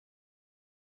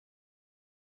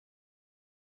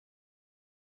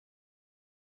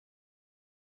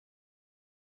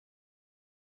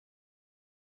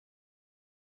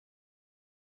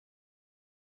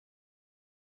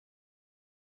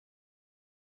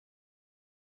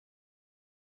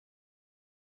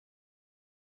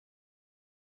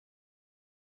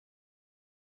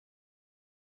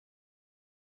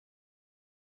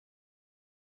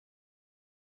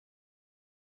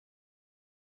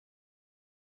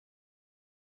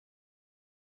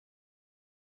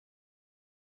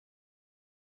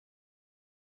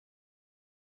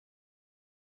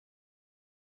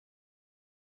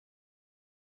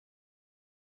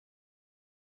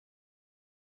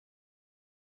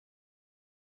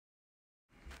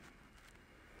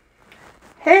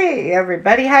Hey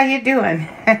everybody, how you doing?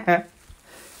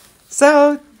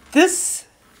 So this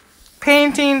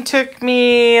painting took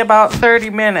me about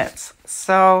 30 minutes.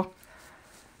 So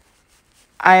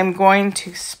I'm going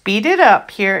to speed it up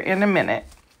here in a minute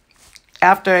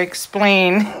after I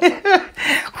explain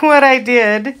what I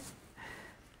did.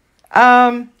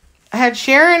 I had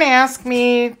Sharon ask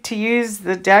me to use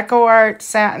the Deco Art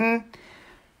satin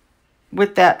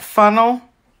with that funnel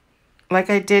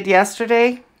like I did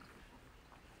yesterday.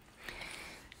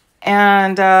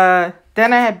 And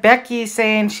then I had Becky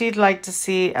saying she'd like to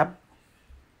see a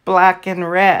black and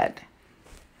red.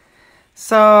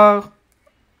 So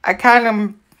I kind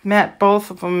of met both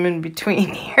of them in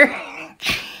between here.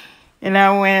 And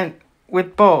I went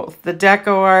with both, the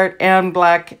Deco Art and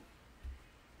black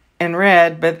and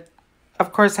red. But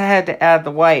of course I had to add the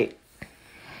white.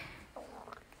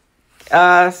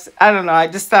 I don't know. I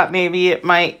just thought maybe it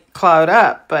might cloud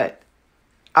up. But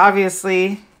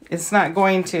obviously it's not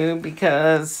going to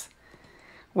because...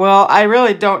 Well, I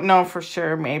really don't know for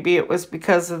sure. Maybe it was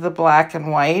because of the black and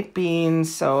white being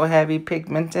so heavy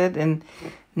pigmented and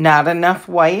not enough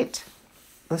white,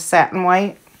 the satin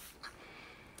white.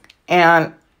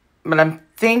 But I'm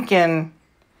thinking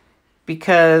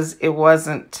because it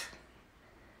wasn't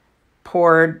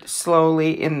poured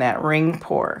slowly in that ring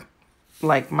pour,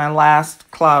 like my last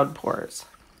cloud pours.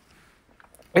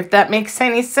 If that makes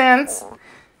any sense.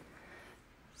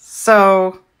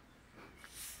 So...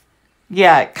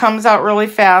 yeah, it comes out really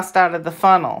fast out of the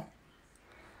funnel.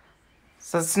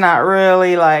 So it's not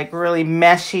really really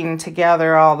meshing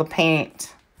together all the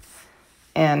paint.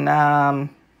 And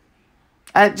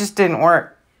it just didn't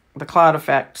work, the cloud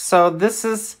effect. So this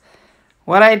is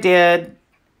what I did.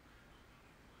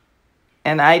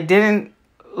 And I didn't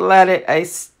let it, I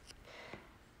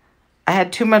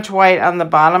had too much white on the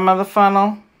bottom of the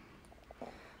funnel.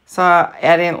 So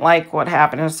I didn't like what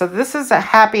happened. So this is a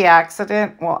happy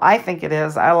accident. Well, I think it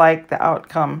is. I like the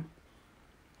outcome.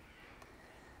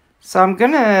 So I'm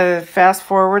going to fast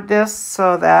forward this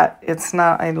so that it's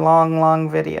not a long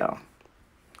video.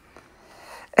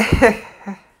 I'll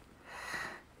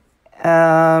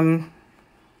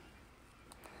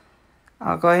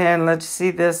go ahead and let you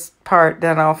see this part.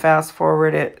 Then I'll fast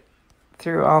forward it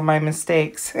through all my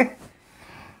mistakes.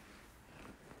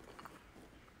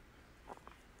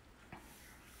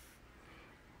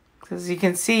 As you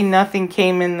can see, nothing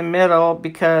came in the middle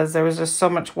because there was just so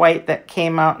much white that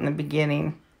came out in the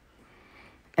beginning.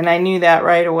 And I knew that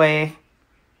right away,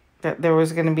 that there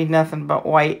was going to be nothing but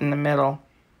white in the middle.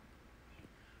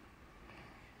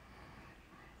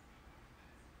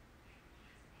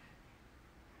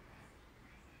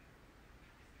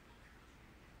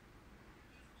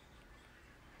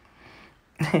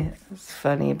 It's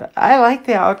funny, but I like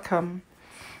the outcome.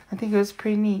 I think it was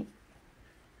pretty neat.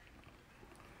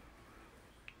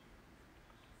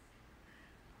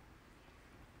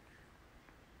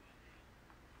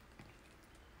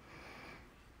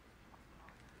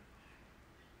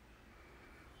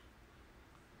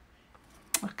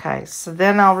 Okay, so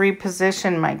then I'll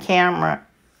reposition my camera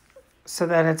so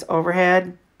that it's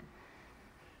overhead.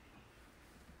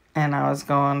 And I was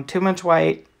going too much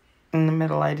white in the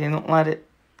middle. I didn't let it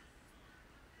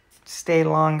stay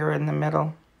longer in the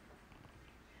middle.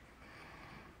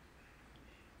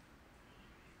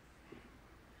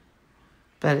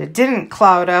 But it didn't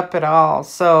cloud up at all,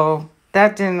 so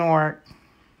that didn't work.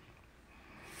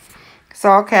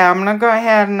 So, okay, I'm going to go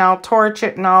ahead and I'll torch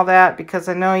it and all that because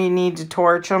I know you need to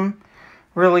torch them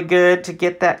really good to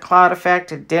get that cloud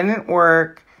effect. It didn't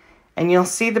work, and you'll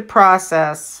see the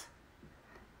process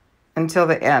until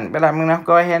the end. But I'm going to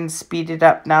go ahead and speed it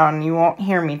up now, and you won't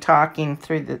hear me talking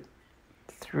through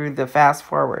the fast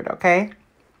forward, okay?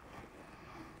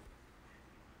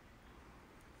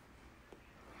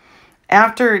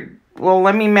 Well,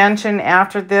 let me mention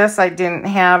after this,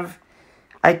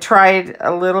 I tried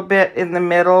a little bit in the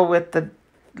middle with the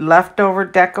leftover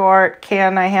Deco Art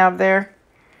can I have there.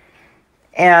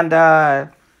 And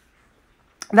that's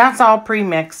all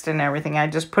pre-mixed and everything. I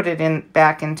just put it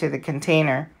back into the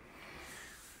container.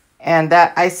 And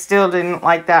that I still didn't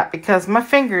like that because my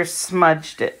fingers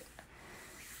smudged it.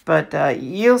 But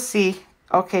you'll see.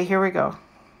 Okay, here we go.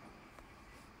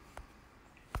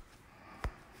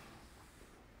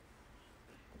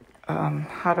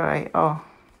 How do I... oh.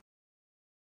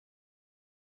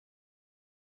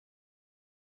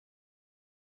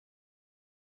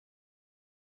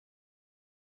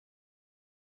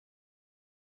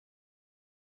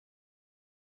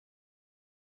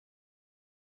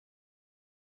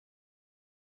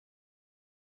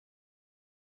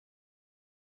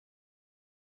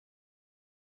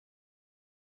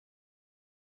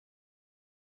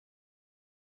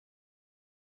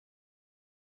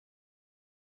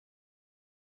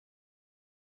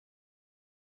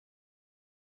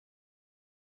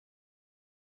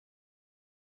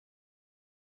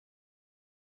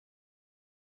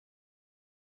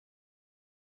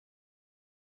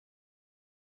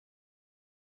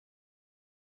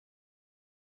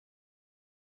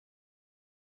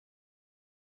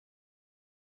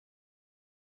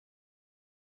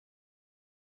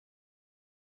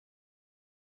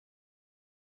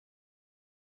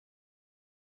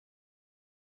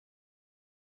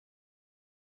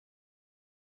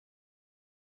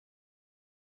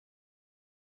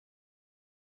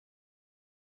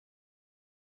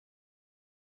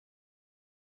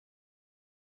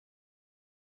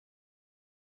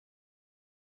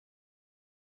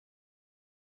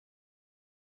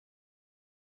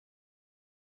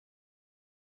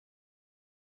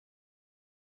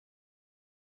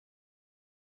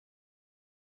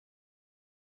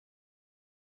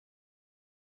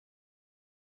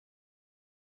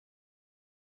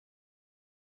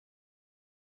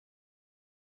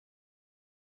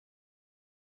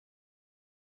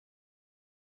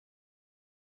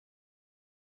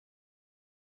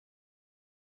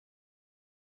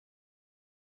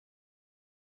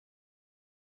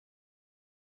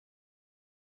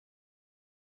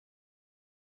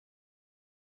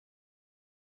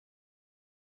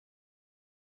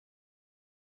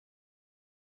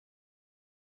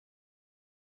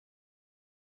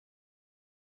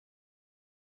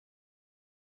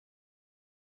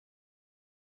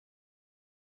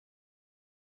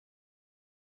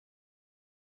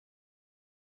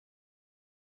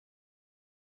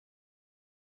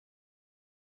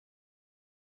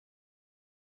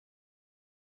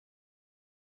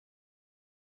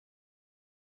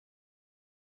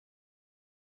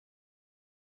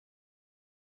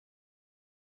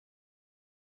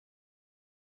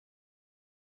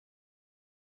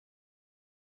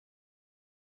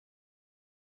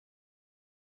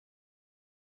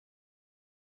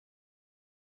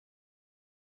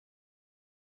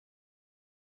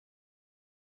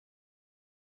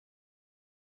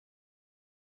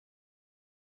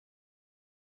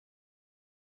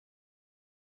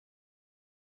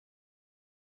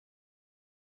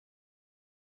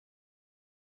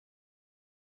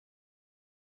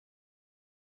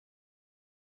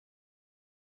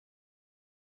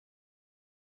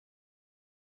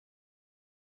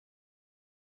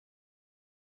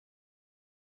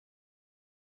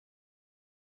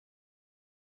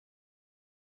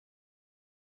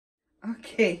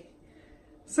 Okay,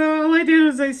 so all I did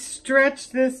was I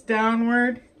stretched this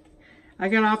downward. I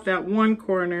got off that one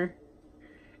corner.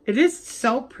 It is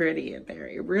so pretty in there,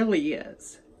 it really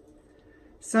is.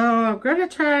 So I'm going to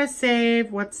try to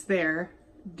save what's there,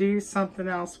 do something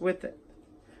else with it.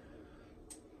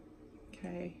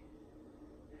 Okay.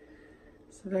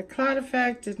 So the cloud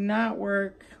effect did not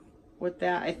work with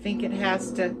that. I think it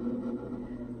has to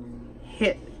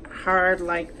hit hard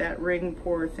like that ring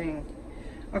pour thing.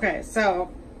 Okay,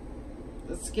 so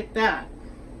let's skip that.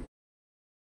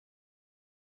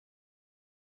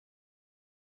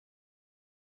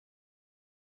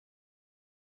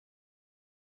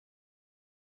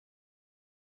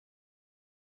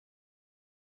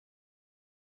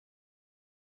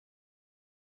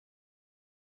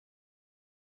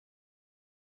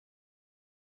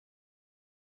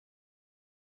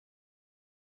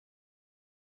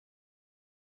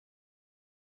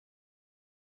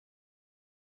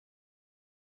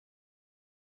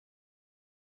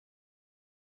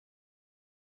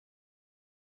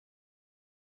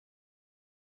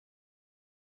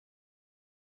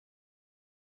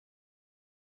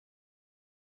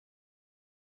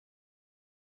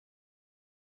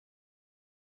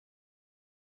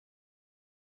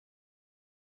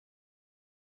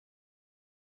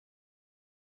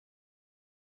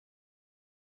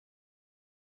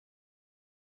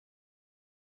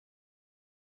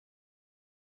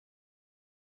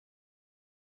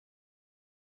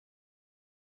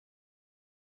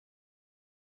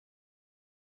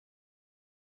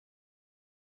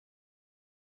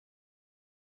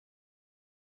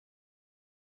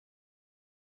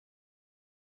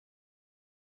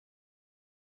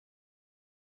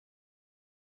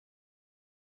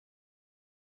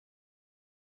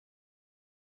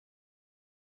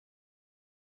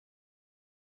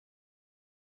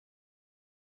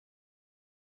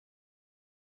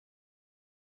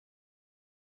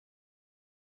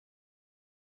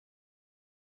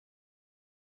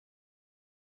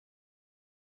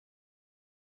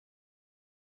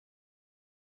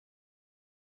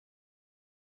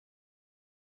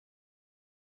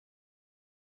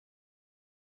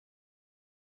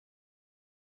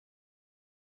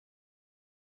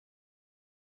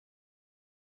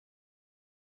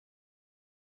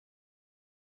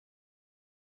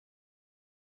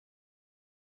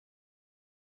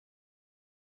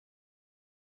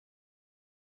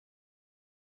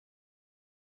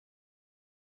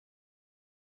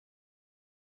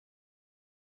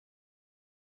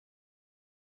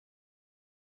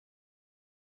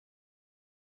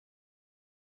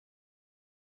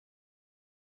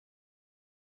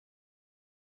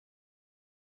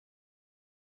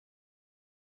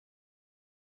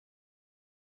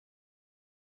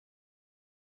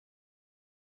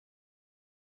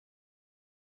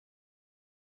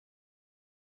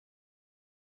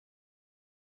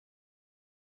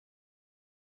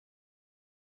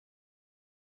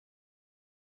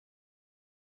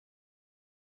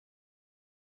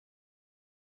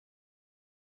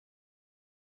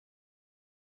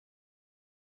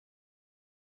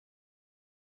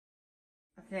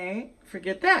 Okay,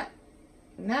 forget that.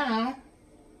 Now,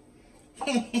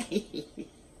 it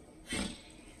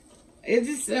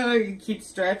just you keep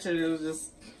stretching. It was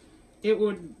just, it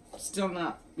would still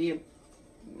not be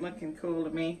looking cool to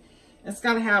me. It's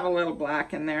got to have a little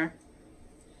black in there.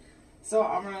 So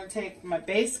I'm going to take my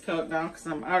base coat now because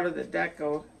I'm out of the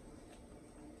deco.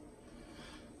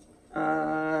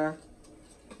 I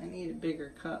need a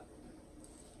bigger cup.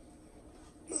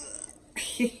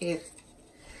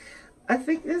 I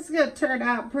think this is going to turn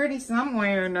out pretty some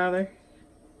way or another.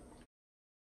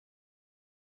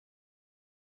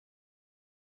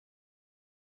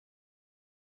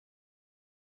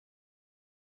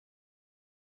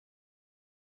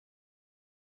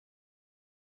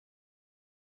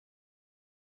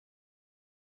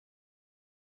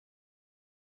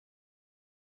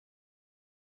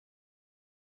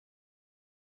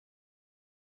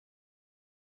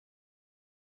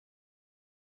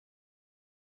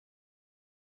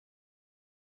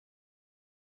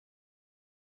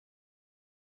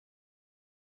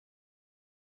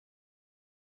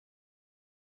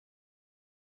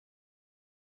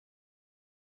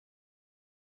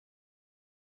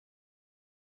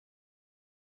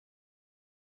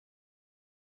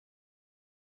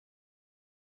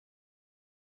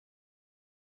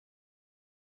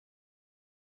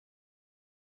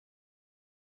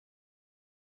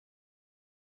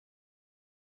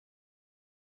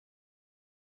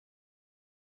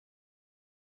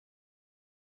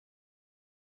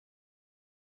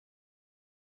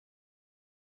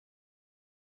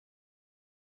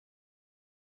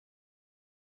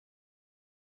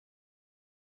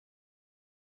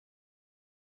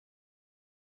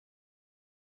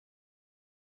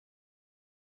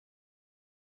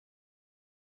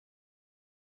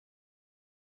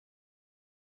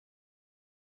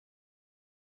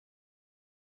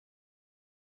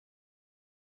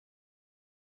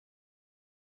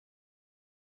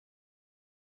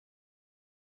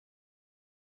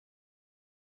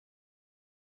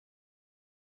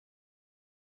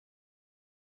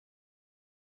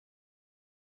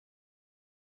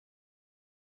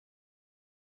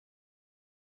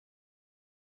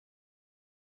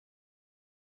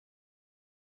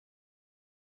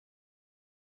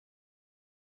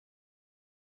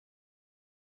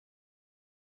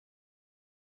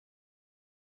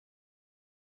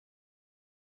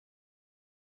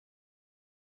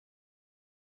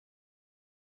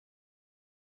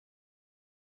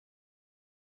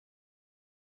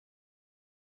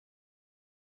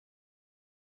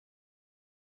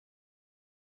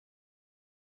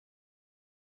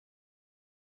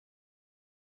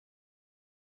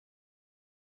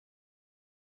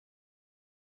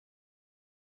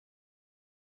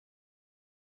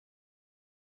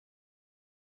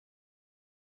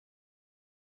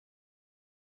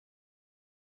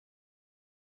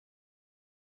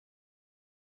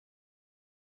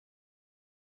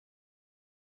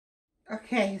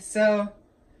 Okay, so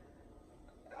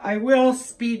I will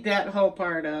speed that whole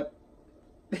part up.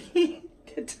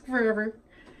 It took forever.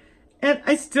 And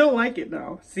I still like it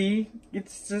though. See?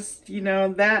 It's just, you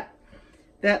know, that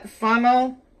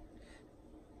funnel,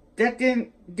 that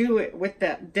didn't do it with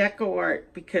that deco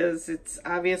art because it's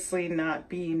obviously not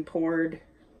being poured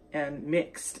and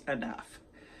mixed enough.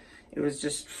 It was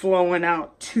just flowing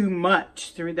out too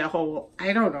much through the whole,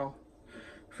 I don't know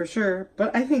for sure,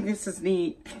 but I think this is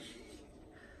neat.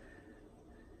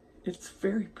 It's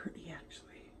very pretty actually.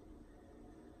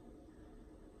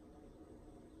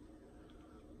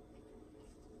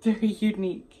 Very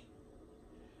unique.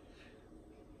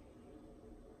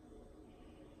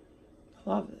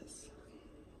 Love this.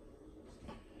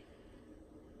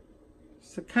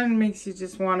 So it kind of makes you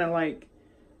just want to like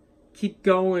keep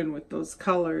going with those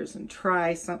colors and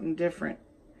try something different.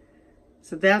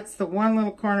 So that's the one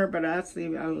little corner, but I'll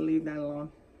leave that alone.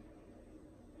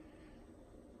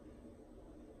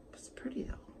 It's pretty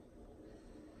though.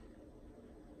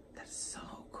 That's so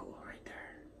cool right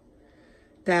there.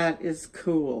 That is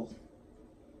cool.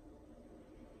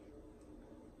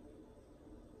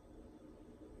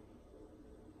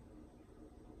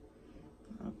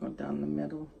 I'll go down the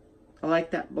middle. I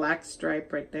like that black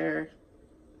stripe right there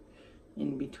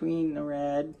in between the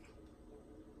red.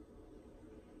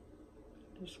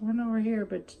 There's one over here,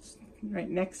 but it's right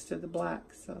next to the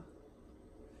black, so.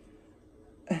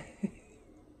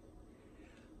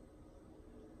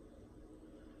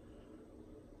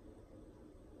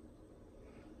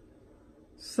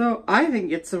 So I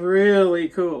think it's really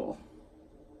cool.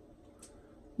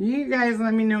 You guys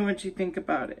let me know what you think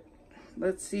about it.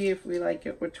 Let's see if we like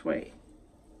it which way.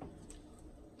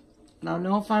 I don't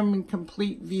know if I'm in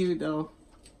complete view though.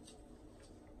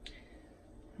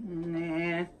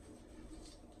 Nah.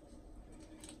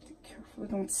 Be careful,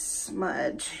 don't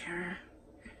smudge here.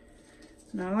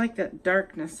 No, I like that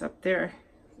darkness up there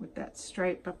with that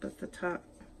stripe up at the top.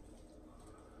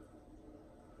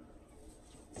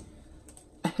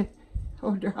 I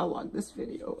wonder how long this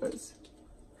video is.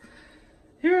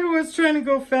 Here I was trying to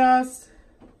go fast.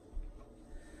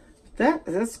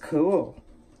 That's cool.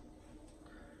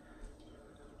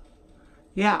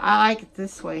 Yeah, I like it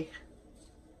this way.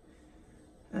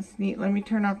 That's neat. Let me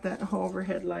turn off that whole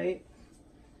overhead light.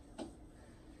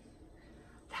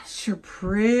 That's sure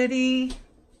pretty.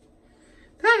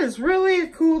 That is really a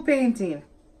cool painting.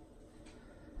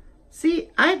 See,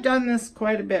 I've done this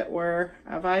quite a bit where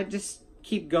if I just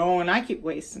keep going, I keep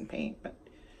wasting paint, but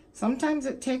sometimes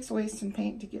it takes wasting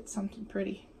paint to get something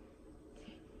pretty.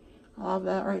 I love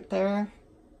that right there.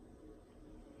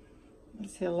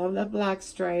 See, I love that black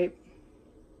stripe.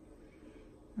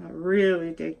 I really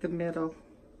dig the middle.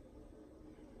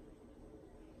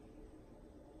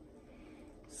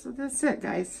 So that's it,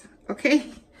 guys.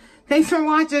 Okay, thanks for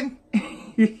watching.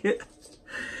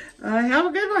 Have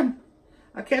a good one.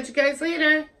 I'll catch you guys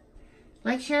later.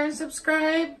 Like, share, and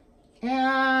subscribe.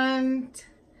 And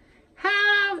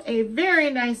have a very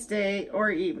nice day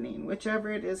or evening, whichever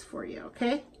it is for you,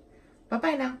 okay?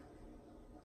 Bye-bye now.